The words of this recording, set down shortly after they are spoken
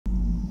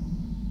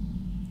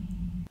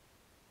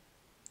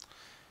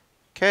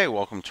Okay,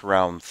 welcome to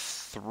round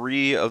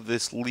 3 of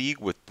this league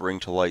with Bring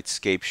to Light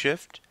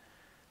Scapeshift.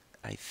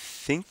 I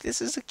think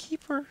this is a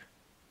keeper.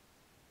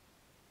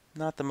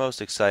 Not the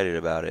most excited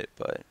about it,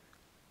 but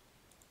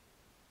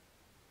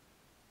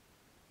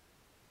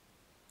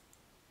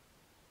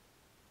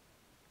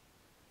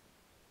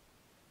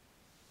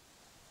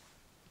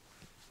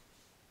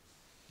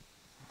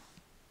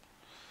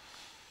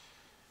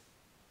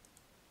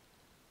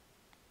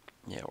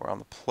yeah, we're on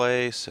the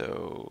play,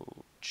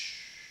 so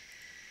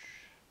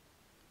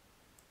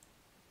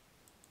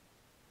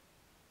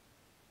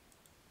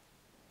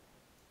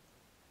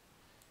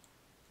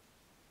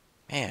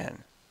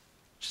man,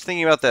 just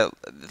thinking about that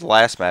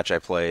last match I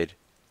played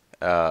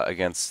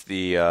against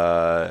the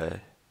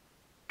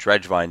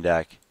Dredgevine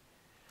deck,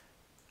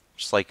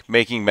 just like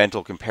making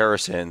mental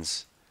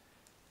comparisons.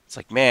 It's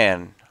like,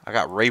 man, I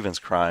got Raven's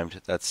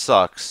Crimed. That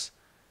sucks.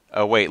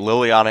 Oh wait,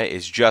 Liliana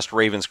is just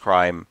Raven's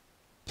Crime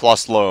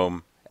plus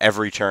Loam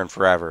every turn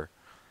forever.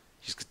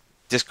 Just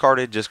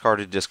discarded,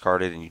 discarded,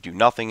 discarded, and you do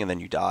nothing, and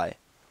then you die.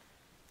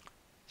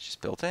 It's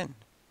just built in.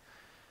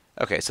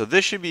 Okay, so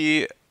this should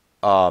be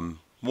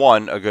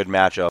one, a good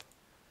matchup,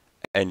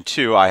 and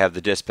two, I have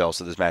the Dispel,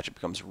 so this matchup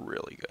becomes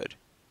really good.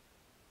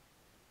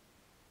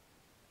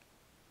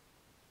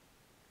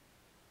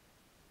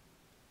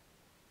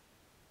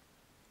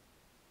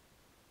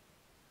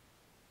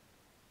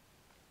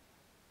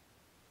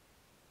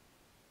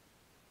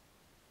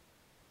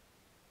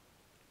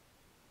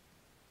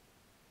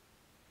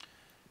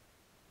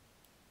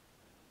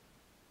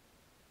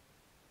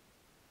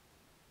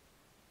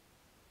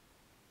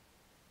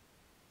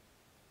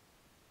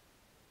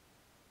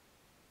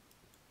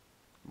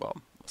 Well,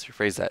 let's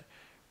rephrase that.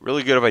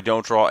 Really good if I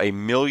don't draw a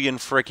million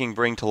freaking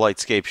Bring to Light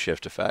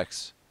Scapeshift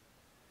effects.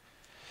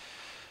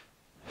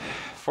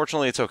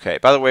 Fortunately, it's okay.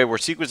 By the way, we're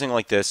sequencing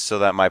like this so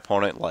that my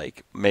opponent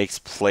like makes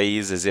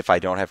plays as if I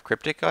don't have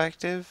Cryptic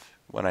active,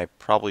 when I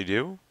probably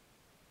do.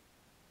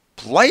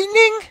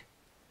 Lightning?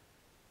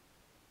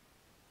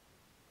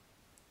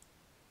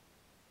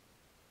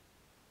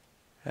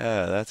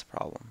 That's a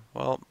problem.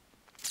 Well,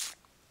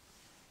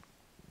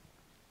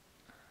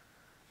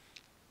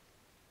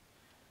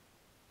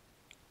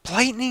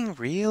 lightning,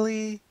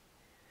 really?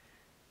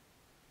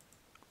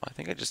 I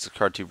think I just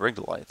discard 2 Bring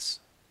to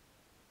Lights.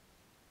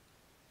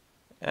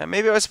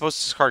 Maybe I was supposed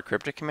to discard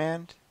Cryptic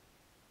Command?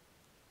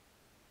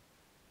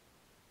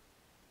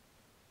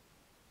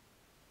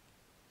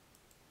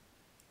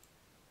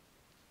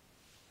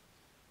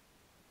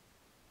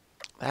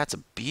 That's a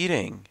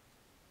beating.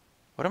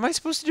 What am I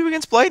supposed to do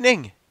against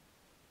lightning?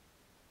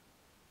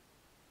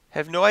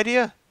 Have no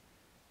idea.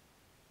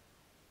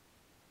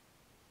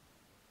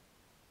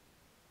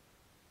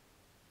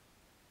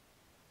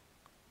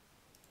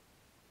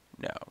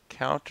 No.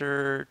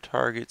 Counter,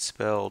 target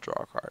spell, draw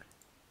a card.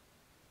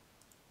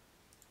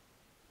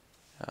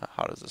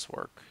 How does this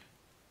work?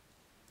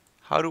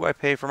 How do I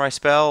pay for my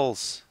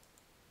spells?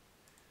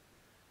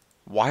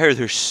 Why are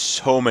there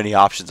so many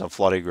options on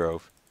Flooded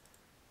Grove?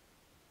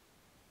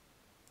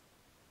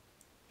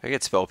 If I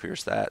get Spell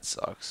Pierce, that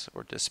sucks.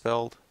 Or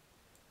Dispelled.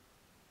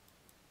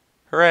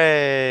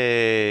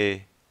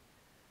 Hooray!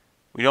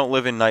 We don't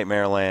live in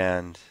Nightmare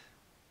Land.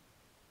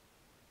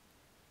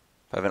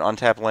 If I have an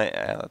untapped land,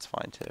 that's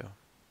fine too.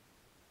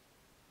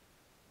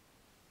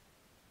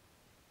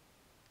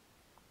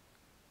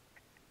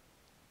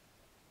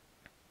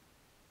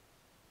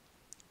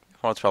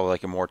 Well, it's probably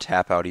like a more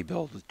tap-outy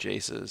build with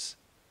Jaces.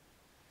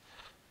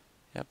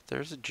 Yep,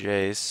 there's a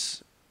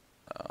Jace.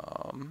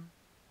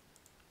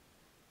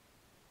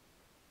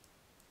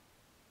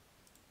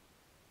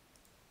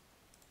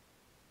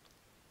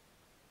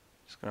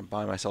 Just gonna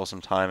buy myself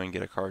some time and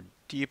get a card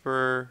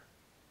deeper.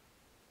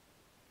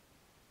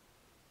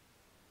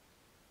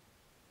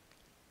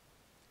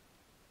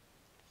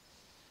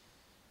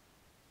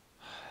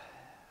 I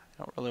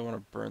don't really want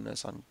to burn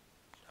this on.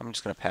 I'm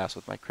just gonna pass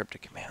with my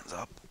Cryptic Commands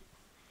up.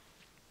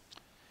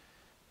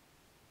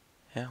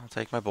 Yeah, I'll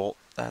take my Bolt.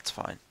 That's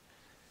fine.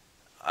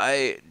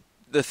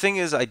 The thing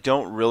is, I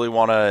don't really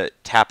want to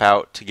tap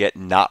out to get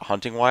not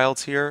Hunting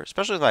Wilds here,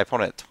 especially with my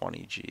opponent at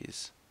 20.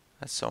 Jeez,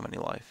 that's so many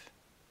life.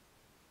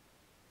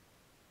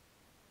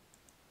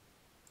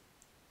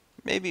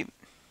 Maybe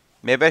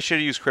I should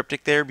have used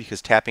Cryptic there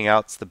because tapping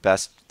out's the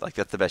best. Like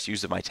that's the best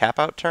use of my tap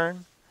out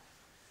turn.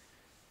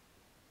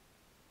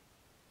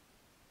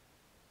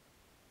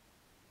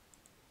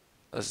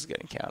 This is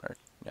getting countered.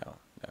 No,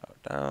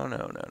 no, no, no,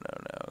 no, no,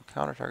 no.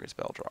 Counter target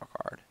spell, draw a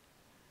card.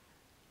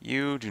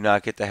 You do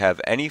not get to have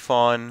any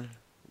fun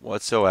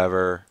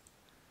whatsoever.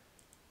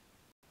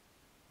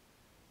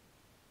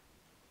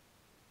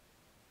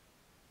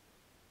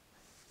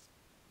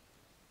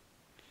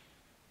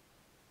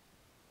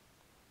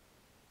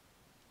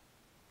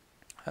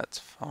 That's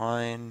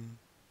fine.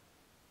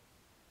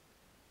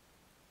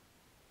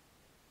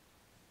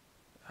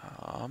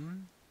 I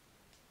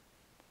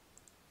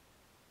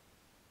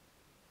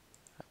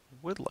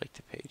would like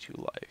to pay 2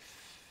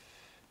 life.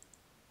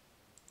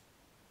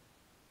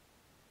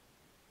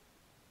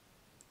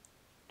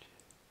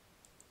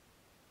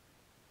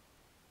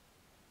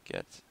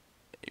 Get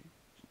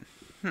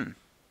Hmm.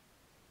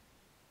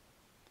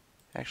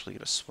 Actually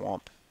get a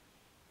swamp.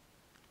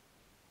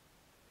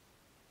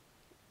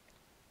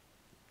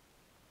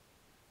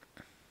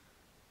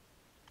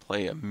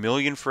 Play a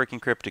million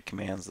freaking cryptic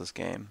commands this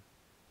game.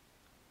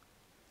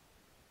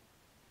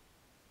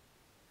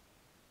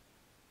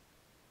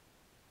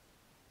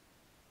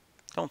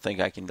 Don't think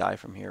I can die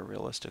from here,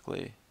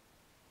 realistically.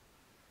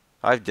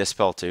 I have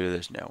Dispel too,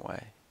 there's no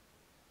way.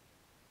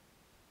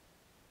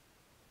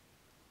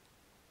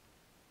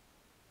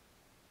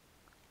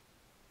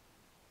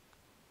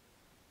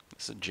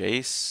 This is a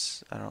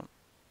Jace? I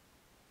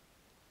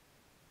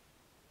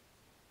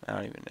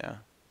don't even know.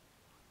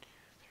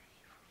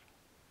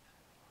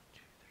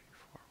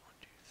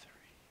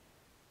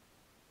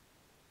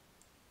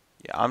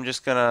 Yeah, I'm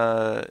just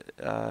gonna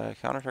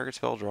counter target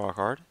spell, draw a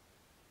card.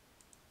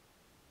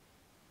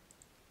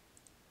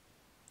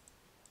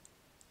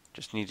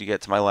 Just need to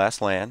get to my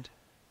last land.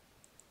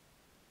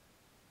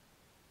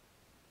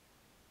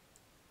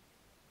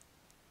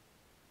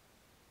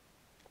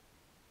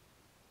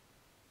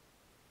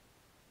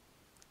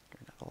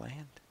 You're not a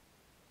land.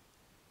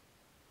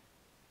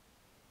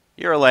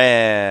 You're a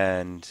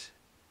land.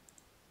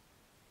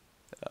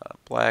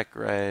 Black,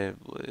 red,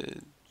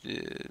 bleh.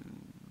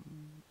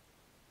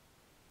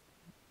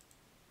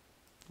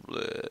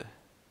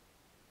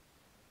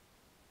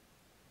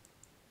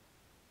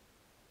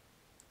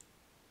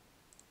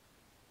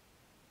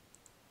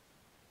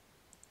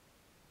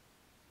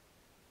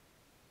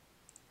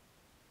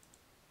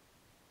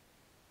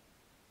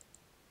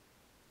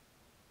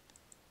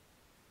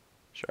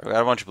 Sure, I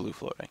got a bunch of blue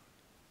floating.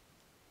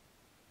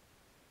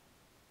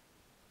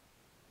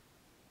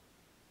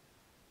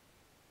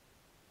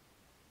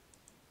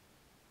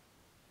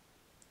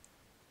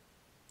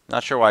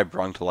 Not sure why I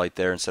brung to light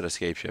there instead of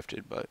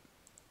Scapeshifted, but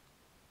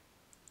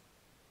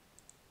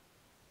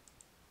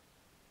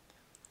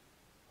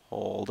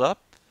hold up.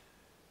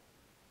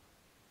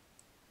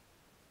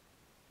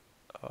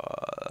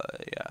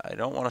 Yeah, I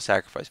don't want to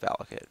sacrifice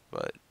Valakut,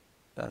 but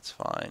that's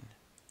fine.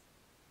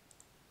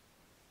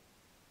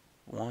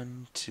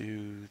 1,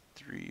 2,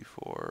 3,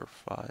 4,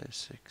 5,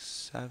 6,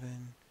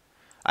 7.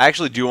 I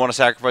actually do want to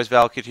sacrifice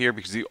Valakut here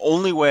because the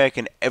only way I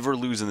can ever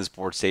lose in this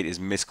board state is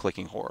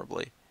misclicking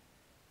horribly.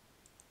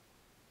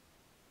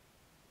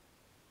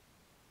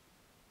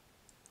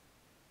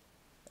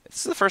 This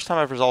is the first time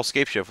I've resolved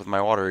Scapeshift with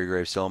my Watery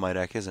Grave still in my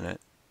deck, isn't it?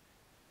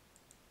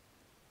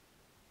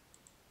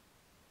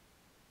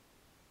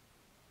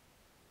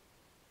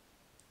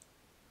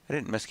 I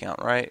didn't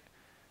miscount, right?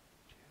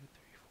 2,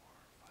 3, 4,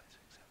 5,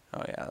 6, 7.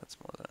 Oh yeah, that's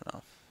more than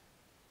enough.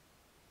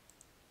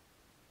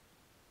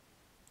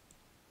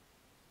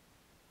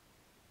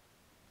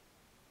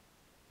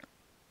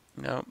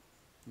 Nope.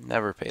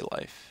 Never pay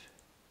life.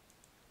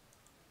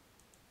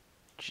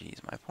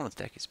 Jeez, my opponent's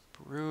deck is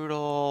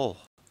brutal.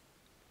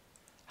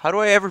 How do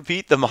I ever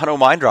beat the Mono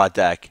Mind Rot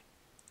deck?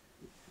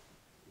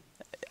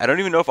 I don't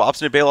even know if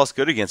Obstinate Balef's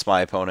good against my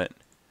opponent.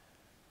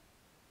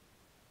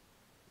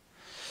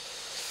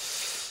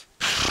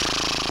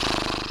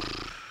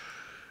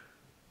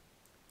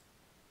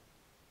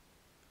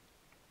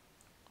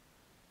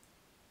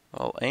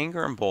 Well,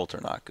 Anger and Bolt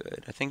are not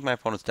good. I think my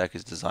opponent's deck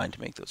is designed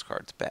to make those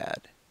cards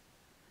bad.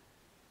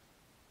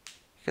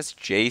 I guess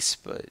Jace,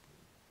 but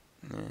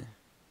I'd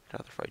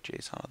rather fight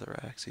Jace on other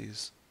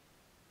axes.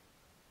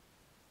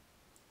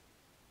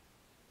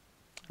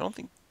 I don't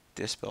think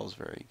Dispel's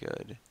very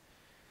good.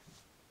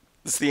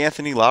 This is the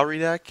Anthony Lowry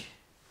deck?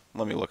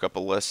 Let me look up a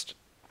list.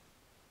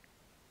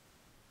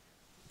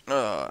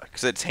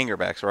 Because it's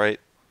hangerbacks, right?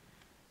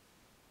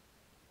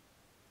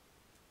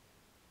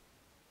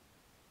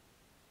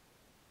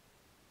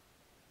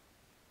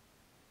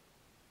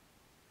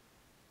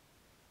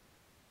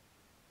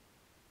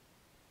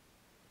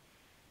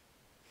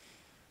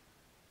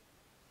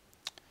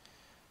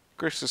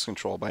 Grixis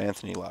Control by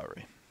Anthony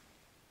Lowry.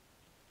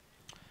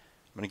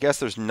 I'm going to guess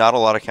there's not a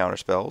lot of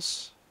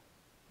counterspells.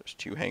 There's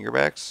 2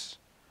 hangerbacks.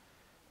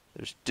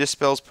 There's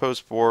Dispel's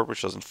post board,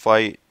 which doesn't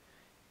fight.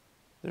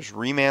 There's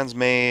Reman's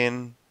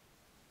main.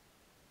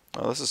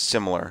 Oh, this is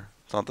similar.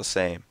 It's not the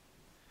same.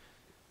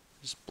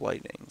 There's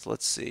Blightnings.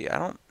 Let's see. I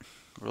don't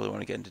really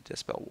want to get into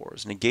Dispel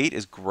Wars. Negate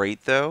is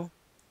great, though.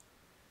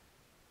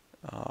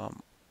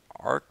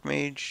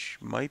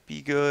 Archmage might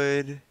be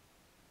good.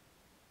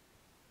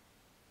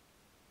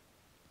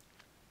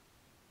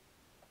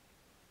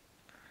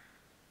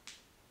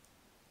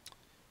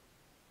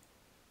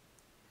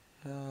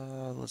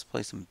 Let's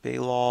play some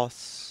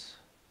Balos.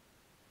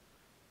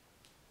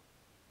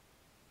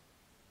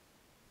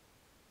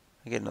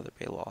 I get another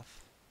Baloth.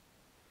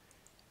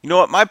 You know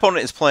what? My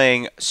opponent is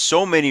playing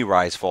so many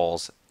Rise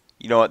Falls.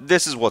 You know what?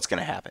 This is what's going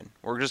to happen.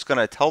 We're just going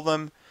to tell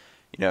them,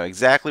 you know,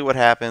 exactly what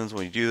happens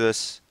when you do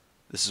this.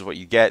 This is what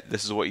you get.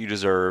 This is what you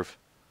deserve.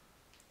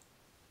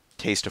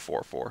 Taste of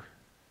 4/4.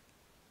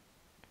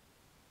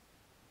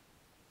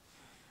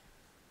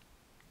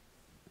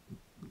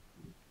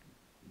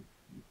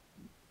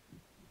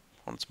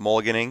 Opponent's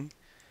mulliganing.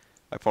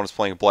 My opponent's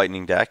playing a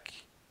Blightning deck.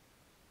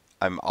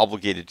 I'm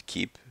obligated to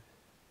keep.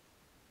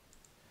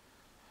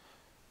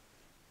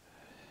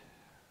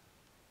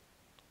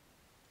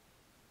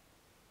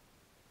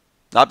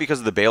 Not because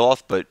of the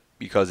Bailoff, but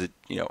because it,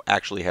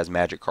 actually has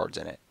magic cards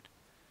in it.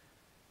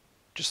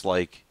 Just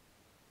like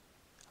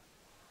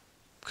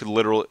could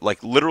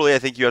literally I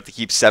think you have to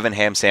keep 7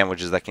 ham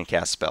sandwiches that can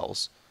cast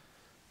spells.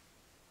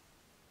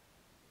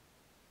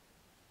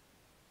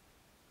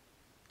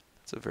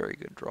 That's a very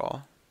good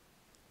draw.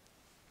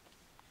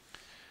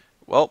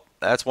 Well,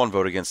 that's one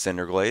vote against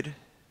Cinderglade.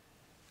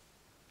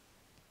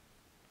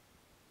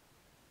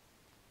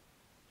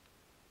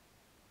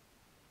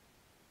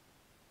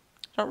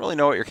 I don't really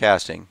know what you're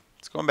casting.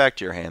 It's going back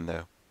to your hand,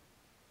 though.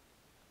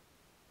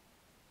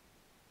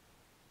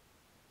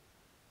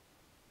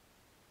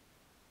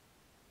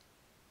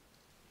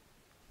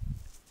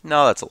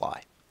 No, that's a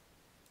lie.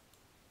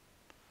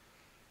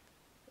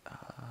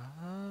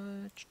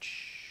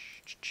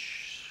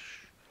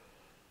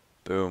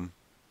 Boom.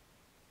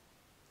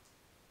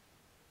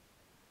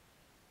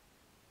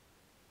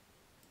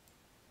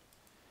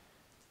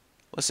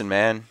 Listen,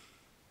 man.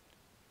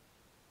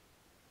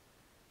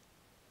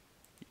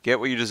 You get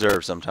what you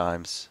deserve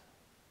sometimes.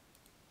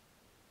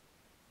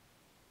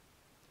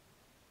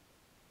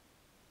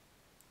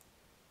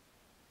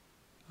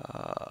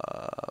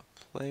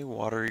 Play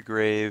Watery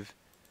Grave.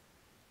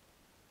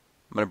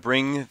 I'm going to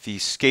bring the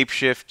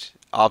Scapeshift,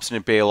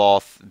 Obstinate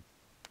Bailoff,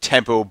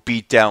 tempo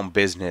beatdown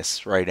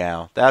business right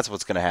now. That's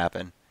what's going to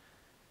happen.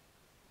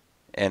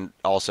 And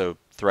also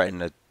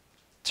threaten a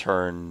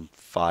turn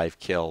 5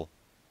 kill.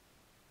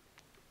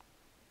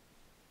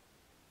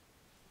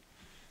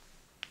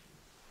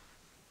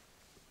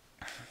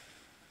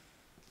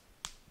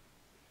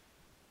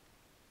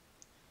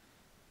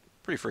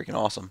 Pretty freaking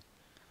awesome.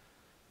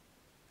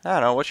 I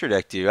don't know. What's your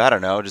deck do? I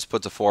don't know. Just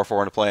puts a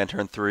 4/4 into play on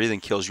turn 3, then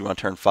kills you on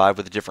turn 5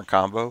 with a different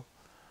combo.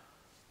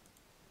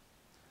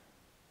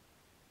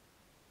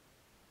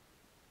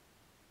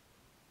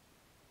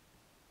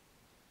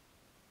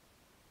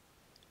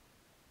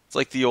 It's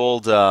like the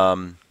old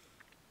discard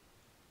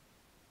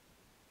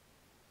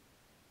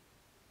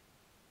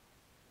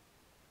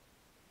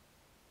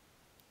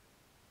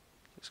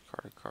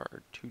a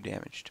card, 2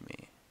 damage to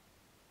me.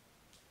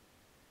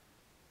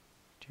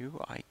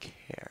 Do I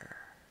care?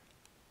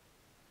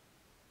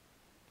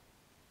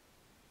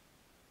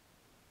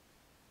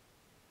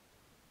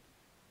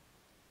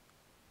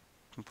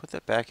 I can put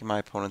that back in my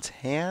opponent's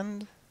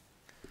hand,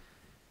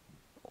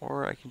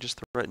 or I can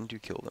just threaten to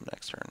kill them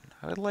next turn.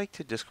 I would like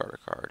to discard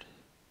a card.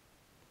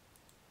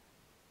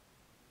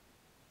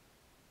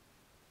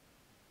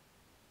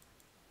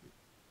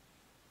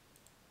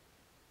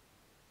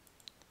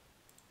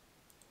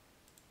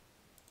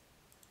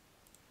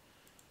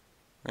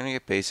 We're going to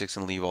get basics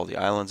and leave all the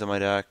islands in my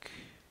deck.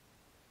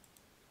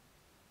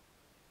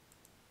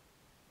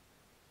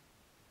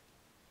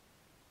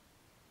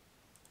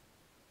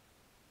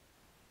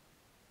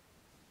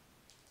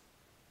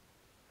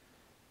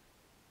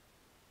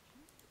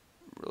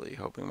 Really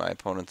hoping my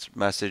opponent's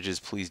message is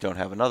please don't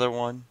have another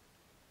one.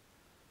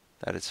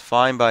 That is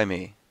fine by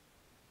me.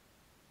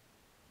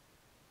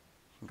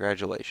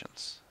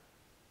 Congratulations.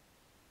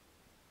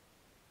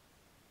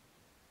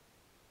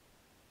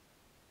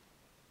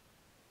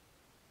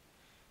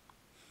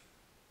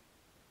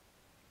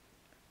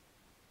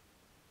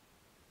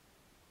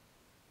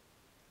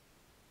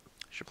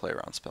 Should play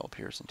around Spell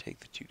Pierce and take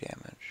the 2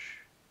 damage.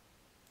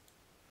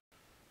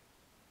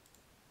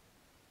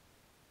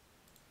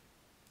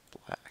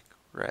 Black,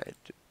 red,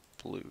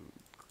 blue,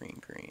 green,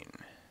 green.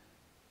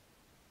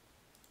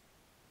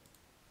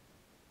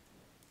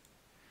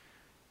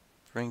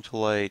 Bring to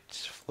light,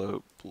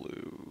 float,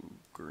 blue,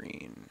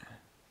 green.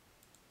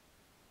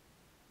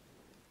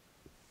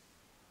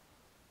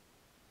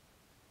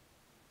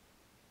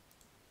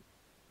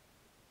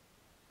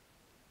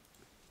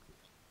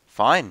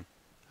 Fine.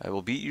 I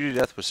will beat you to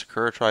death with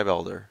Sakura Tribe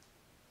Elder.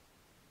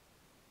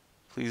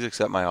 Please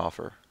accept my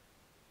offer.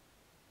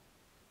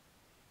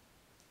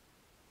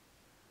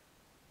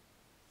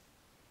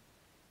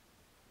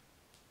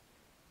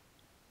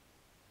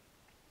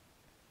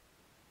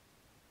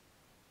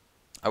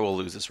 I will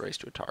lose this race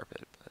to a tar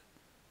pit, but I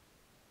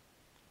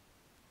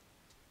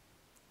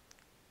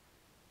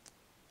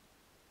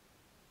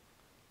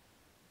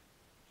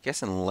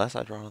guess unless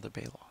I draw another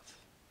Bailoff.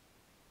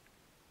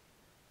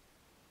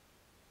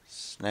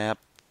 Snap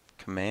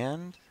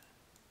command.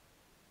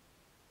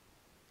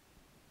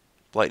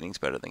 Lightning's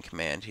better than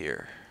command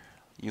here.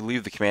 You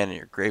leave the command in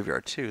your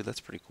graveyard too,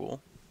 that's pretty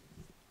cool.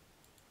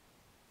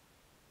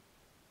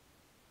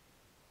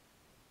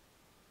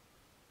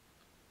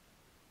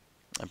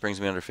 That brings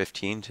me under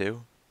 15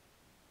 too.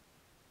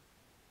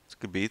 It's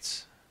good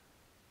beats.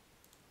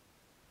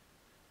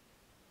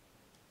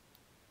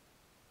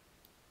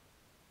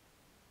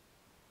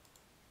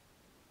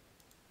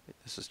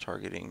 This is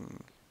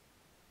targeting...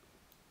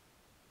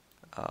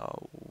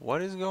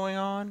 what is going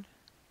on?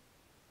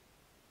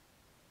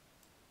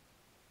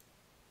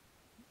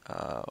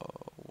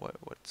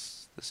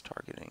 What's this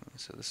targeting?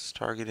 So this is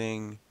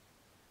targeting...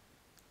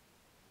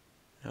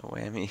 No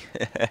whammy.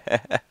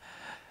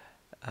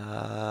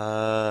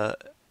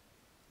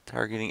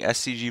 Targeting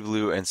SCG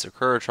Blue and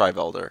Sakura Tribe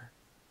Elder.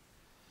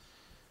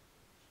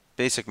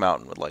 Basic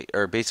mountain would like,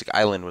 or basic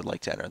island would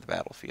like to enter the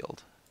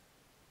battlefield.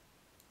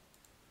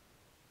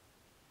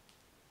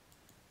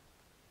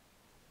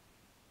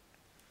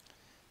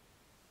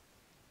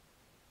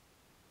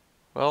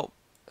 Well,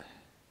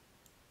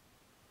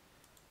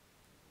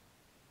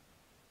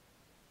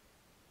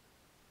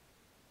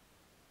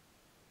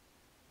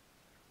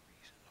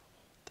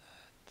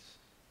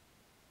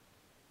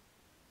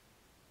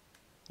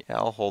 yeah,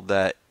 I'll hold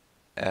that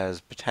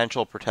as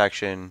potential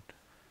protection.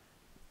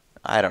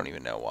 I don't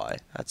even know why.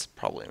 That's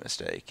probably a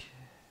mistake.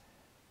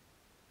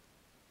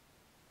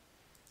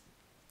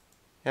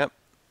 Yep.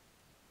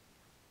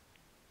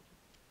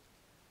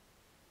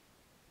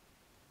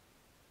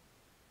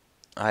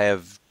 I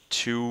have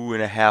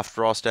 2.5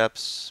 draw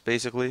steps,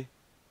 basically.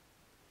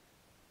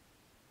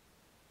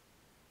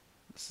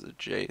 This is a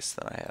Jace,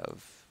 then I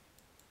have...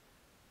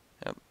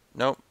 Yep.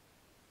 Nope.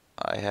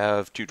 I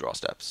have 2 draw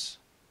steps.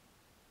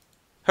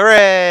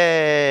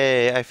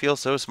 Hooray! I feel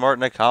so smart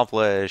and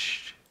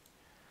accomplished.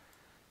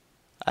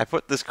 I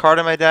put this card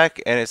in my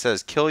deck, and it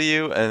says kill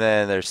you, and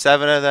then there's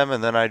 7 of them,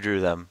 and then I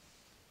drew them.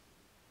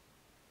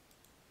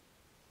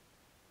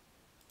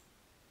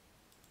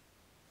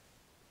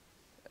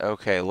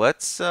 Okay,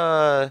 let's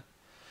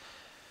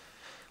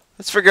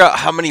figure out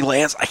how many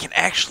lands I can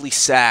actually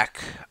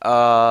sack.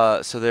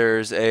 So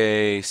there's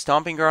a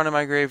Stomping Ground in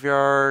my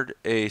graveyard,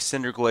 a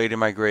Cinder Glade in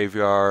my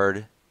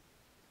graveyard,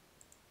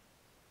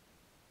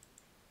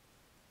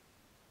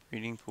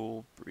 Breeding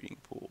Pool,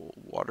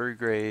 Watery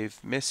Grave,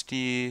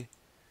 Misty.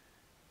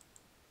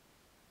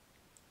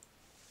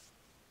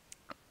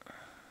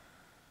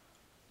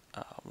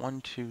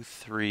 One, two,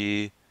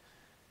 three.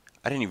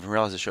 I didn't even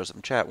realize it shows up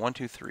in chat. 1,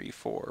 2, 3,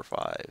 4,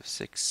 5,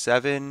 6,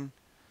 7.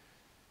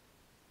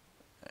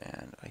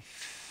 And I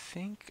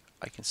think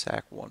I can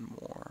sack one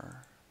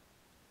more.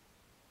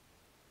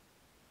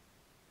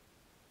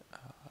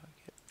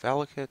 Get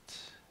Valakut.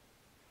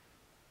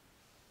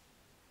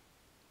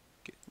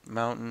 Get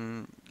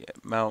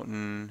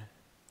Mountain.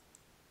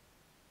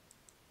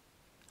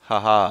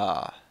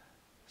 Haha.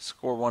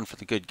 Score 1 for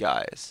the good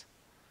guys.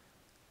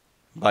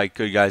 By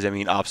good guys, I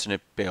mean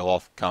Obstinate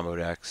Bailoff combo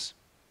decks.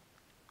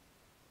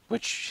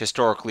 Which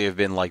historically have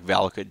been like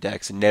Valakut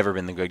decks and never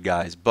been the good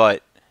guys.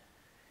 But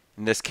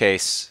in this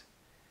case,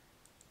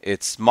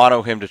 it's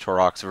Mono Hymn to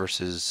Torox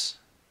versus,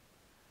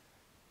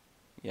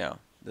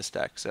 this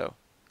deck. So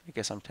I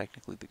guess I'm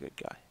technically the good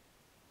guy.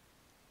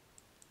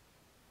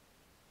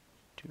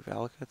 2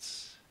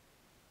 Valakuts.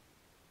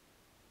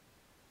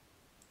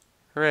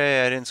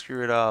 Hooray, I didn't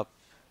screw it up.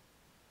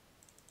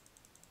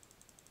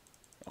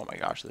 Oh my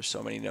gosh, there's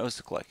so many no's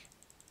to click.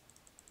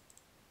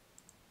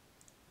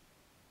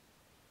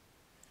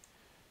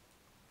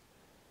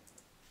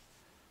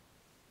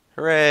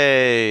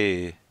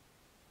 Hooray!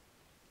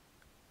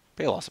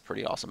 Bailoff's a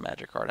pretty awesome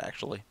Magic card,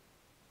 actually.